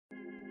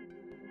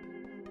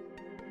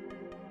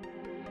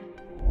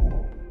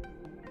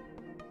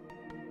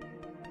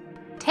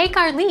Take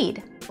our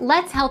lead.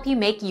 Let's help you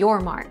make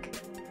your mark.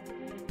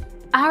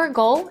 Our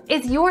goal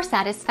is your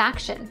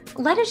satisfaction.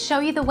 Let us show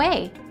you the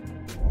way.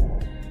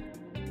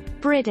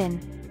 Britain.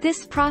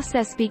 This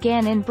process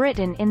began in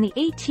Britain in the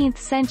 18th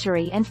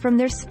century and from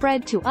there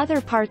spread to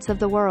other parts of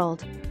the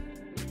world.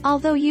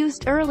 Although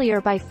used earlier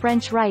by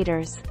French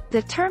writers,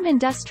 the term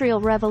Industrial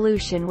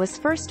Revolution was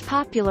first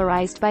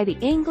popularized by the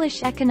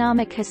English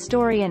economic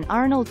historian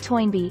Arnold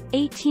Toynbee,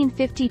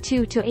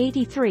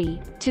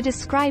 1852–83, to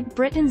describe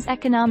Britain's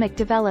economic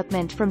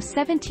development from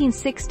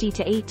 1760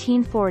 to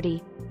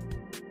 1840.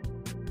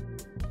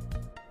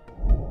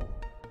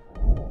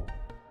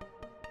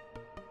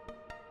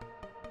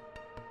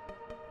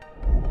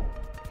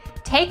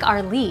 Take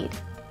our lead.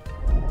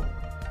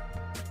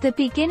 The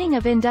beginning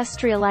of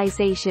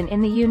industrialization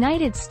in the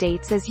United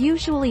States is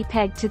usually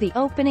pegged to the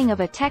opening of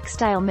a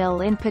textile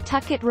mill in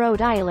Pawtucket,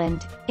 Rhode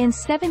Island, in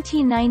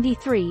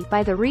 1793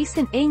 by the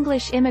recent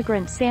English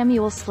immigrant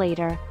Samuel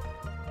Slater.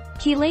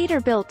 He later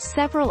built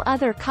several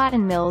other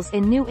cotton mills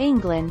in New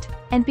England,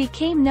 and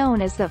became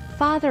known as the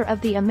 "father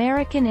of the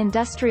American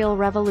Industrial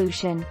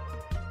Revolution."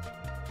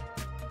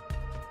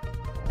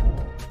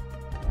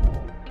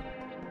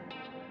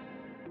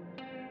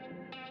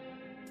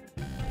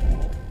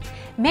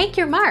 Make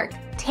your mark.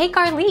 Take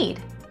our lead.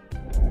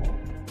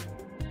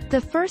 The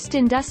first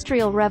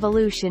industrial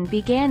revolution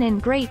began in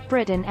Great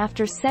Britain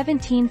after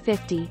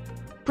 1750.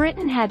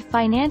 Britain had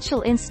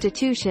financial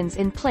institutions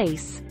in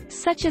place,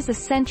 such as a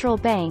central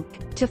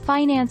bank, to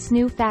finance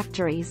new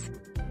factories.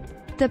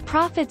 The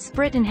profits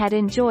Britain had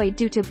enjoyed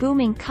due to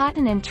booming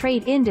cotton and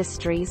trade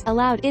industries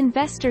allowed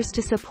investors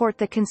to support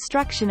the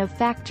construction of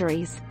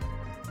factories.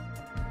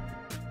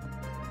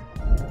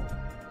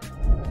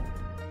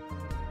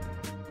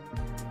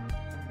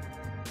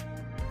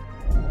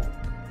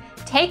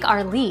 Take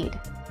our lead.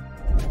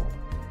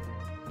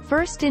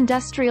 First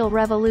Industrial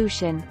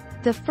Revolution.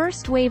 The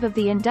first wave of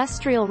the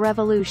Industrial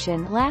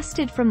Revolution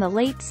lasted from the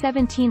late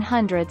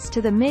 1700s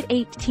to the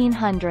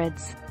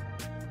mid-1800s.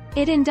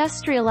 It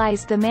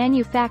industrialized the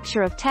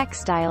manufacture of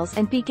textiles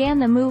and began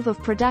the move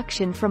of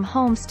production from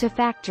homes to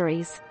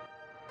factories.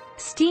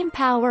 Steam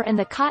power and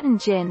the cotton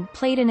gin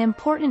played an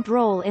important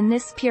role in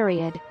this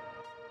period.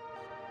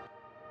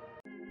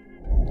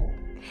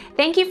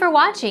 Thank you for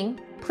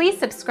watching. Please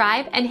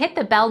subscribe and hit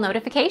the bell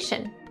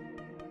notification.